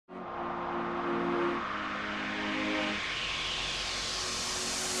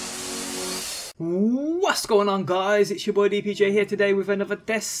What's going on, guys? It's your boy DPJ here today with another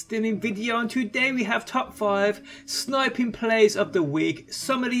Destiny video, and today we have top 5 sniping plays of the week.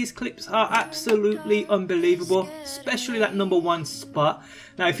 Some of these clips are absolutely unbelievable, especially that #1 spot.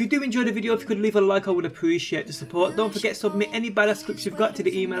 Now if you do enjoy the video, if you could leave a like, I would appreciate the support. Don't forget to submit any badass clips you've got to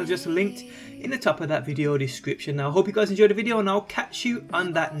the email address linked in the top of that video description. Now I hope you guys enjoyed the video, and I'll catch you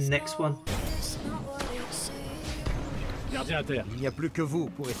on that next one. Gardien à terre. Il n'y a plus que vous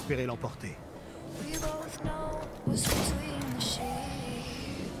pour espérer l'emporter.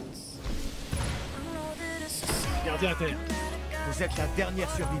 Gardien à terre. Vous êtes la dernière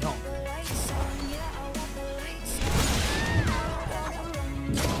survivante.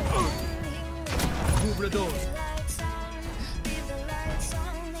 Double dose.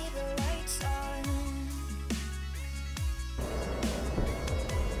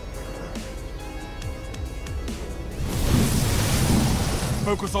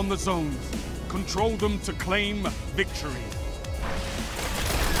 Focus on the zones. Control them to claim victory.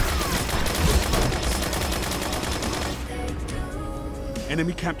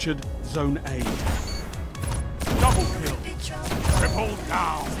 Enemy captured Zone A. Double kill. Triple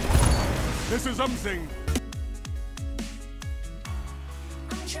down. This is amazing.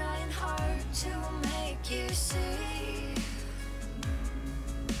 I'm trying hard to make you see.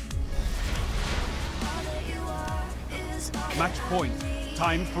 All that you are is all match point.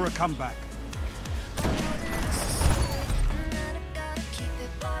 Time for a comeback.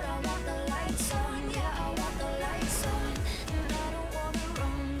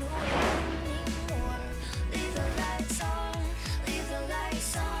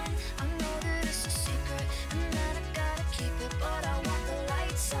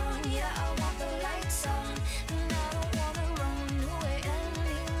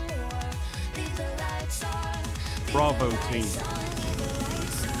 Bravo team.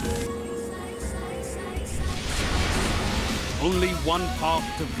 Only one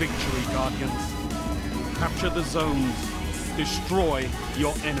path to victory, Guardians. Capture the zones. Destroy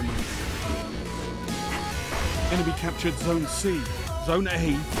your enemies. Enemy captured Zone C. Zone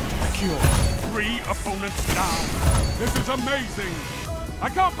A secure. 3 opponents down. This is amazing. I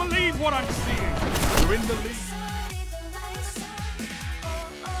can't believe what I'm seeing. You're in the lead.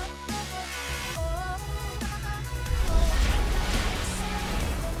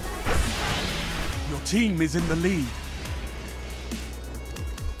 Your team is in the lead.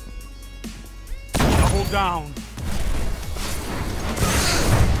 Double down.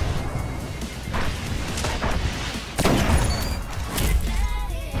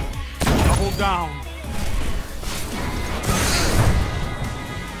 Double down.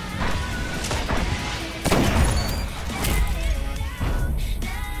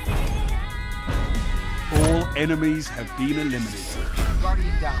 All enemies have been eliminated.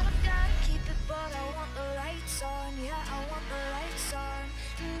 Guardian down.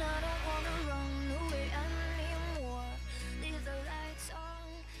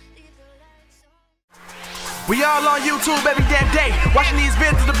 We all on YouTube every damn day, watching these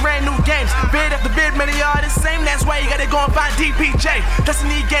vids of the brand new games. Vid after vid, many are the same, that's why you gotta go and find DPJ.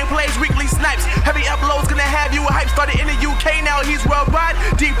 Destiny gameplays, weekly snipes, heavy uploads, gonna have you a hype. Started in the UK, now he's worldwide.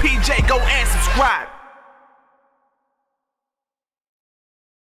 DPJ, go and subscribe.